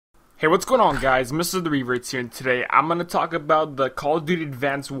Hey, what's going on, guys? MrTheRevertz here, and today I'm going to talk about the Call of Duty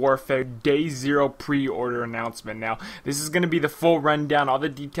Advanced Warfare Day 0 pre-order announcement. Now, this is going to be the full rundown, all the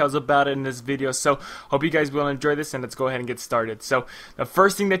details about it in this video, so hope you guys will enjoy this, and let's go ahead and get started. So, the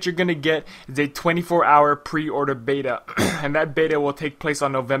first thing that you're going to get is a 24-hour pre-order beta, and that beta will take place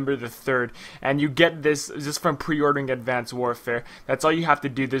on November the 3rd, and you get this just from pre-ordering Advanced Warfare. That's all you have to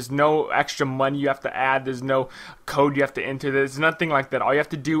do. There's no extra money you have to add, there's no code you have to enter, there's nothing like that. All you have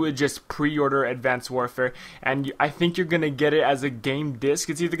to do is just pre-order Advanced Warfare, and I think you're gonna get it as a game disc.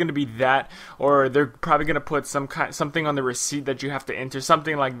 It's either gonna be that, or they're probably gonna put something on the receipt that you have to enter,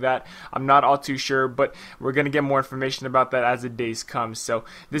 something like that. I'm not all too sure, but we're gonna get more information about that as the days come. So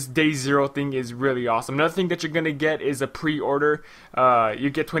this Day 0 thing is really awesome. Another thing that you're gonna get is a pre-order. You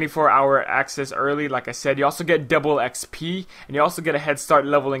get 24-hour access early, like I said. You also get double XP, and you also get a head start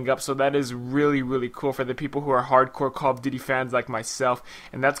leveling up. So that is really cool for the people who are hardcore Call of Duty fans like myself,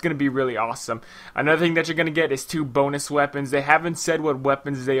 and that's gonna be really awesome. Another thing that you're going to get is 2 bonus weapons. They haven't said what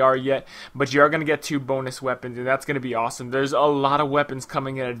weapons they are yet, but you are going to get 2 bonus weapons, and that's going to be awesome. There's a lot of weapons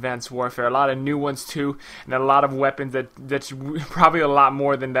coming in Advanced Warfare, a lot of new ones too, and a lot of weapons that's probably a lot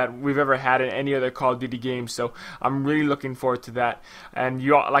more than that we've ever had in any other Call of Duty game, so I'm really looking forward to that. And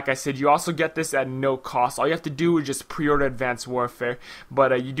you, like I said, you also get this at no cost. All you have to do is just pre-order Advanced Warfare,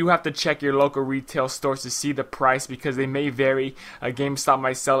 but you do have to check your local retail stores to see the price, because they may vary. GameStop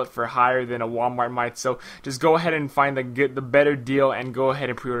might sell it for higher than a Walmart might, so just go ahead and find the better deal and go ahead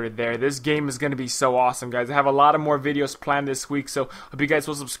and pre-order there. This game is going to be so awesome, guys. I have a lot of more videos planned this week, so hope you guys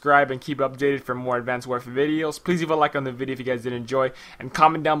will subscribe and keep updated for more Advanced Warfare videos. Please leave a like on the video if you guys did enjoy, and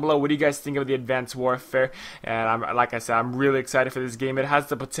comment down below what do you guys think of the Advanced Warfare. And like I said, I'm really excited for this game. It has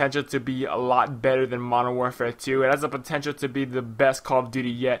the potential to be a lot better than Modern Warfare 2. It has the potential to be the best Call of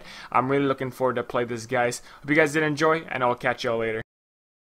Duty yet. I'm really looking forward to play this, guys. Hope you guys did enjoy, and I'll catch y'all later.